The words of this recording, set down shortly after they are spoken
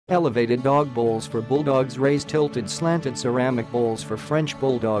Elevated dog bowls for Bulldogs. Raised tilted slanted ceramic bowls for French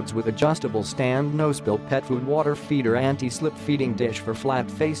Bulldogs with adjustable stand. No spill pet food water feeder. Anti-slip feeding dish for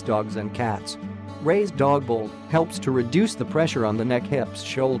flat-faced dogs and cats. Raised dog bowl helps to reduce the pressure on the neck, hips,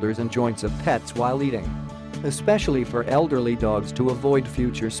 shoulders and joints of pets while eating, especially for elderly dogs to avoid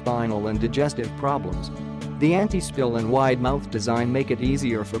future spinal and digestive problems. The anti-spill and wide mouth design make it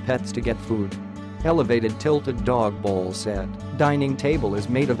easier for pets to get food. Elevated tilted dog bowl set. Dining table is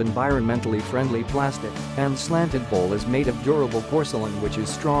made of environmentally friendly plastic, and slanted bowl is made of durable porcelain, which is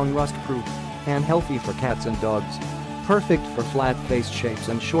strong, rust-proof and healthy for cats and dogs. Perfect for flat-faced shapes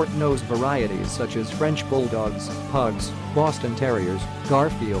and short-nosed varieties such as French Bulldogs, pugs, Boston Terriers,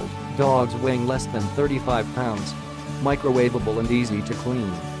 Garfield, dogs weighing less than 35 pounds. Microwavable and easy to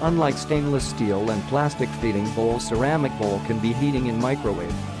clean. Unlike stainless steel and plastic feeding bowls, ceramic bowl can be heating in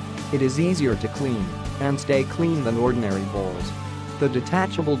microwave. It is easier to clean and stay clean than ordinary bowls. The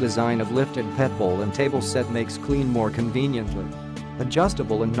detachable design of lifted pet bowl and table set makes clean more conveniently.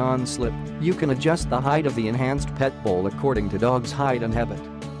 Adjustable and non-slip, you can adjust the height of the enhanced pet bowl according to dog's height and habit.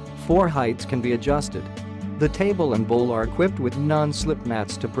 4 heights can be adjusted. The table and bowl are equipped with non-slip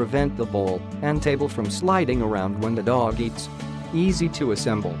mats to prevent the bowl and table from sliding around when the dog eats. Easy to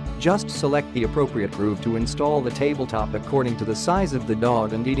assemble, just select the appropriate groove to install the tabletop according to the size of the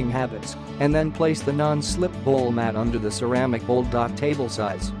dog and eating habits, and then place the non-slip bowl mat under the ceramic bowl. Table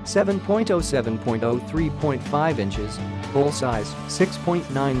size 7.0 7.0 inches, bowl size 6.9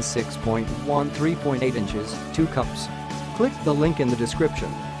 6.1 3.8 inches, 2 cups. Click the link in the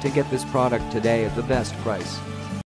description to get this product today at the best price.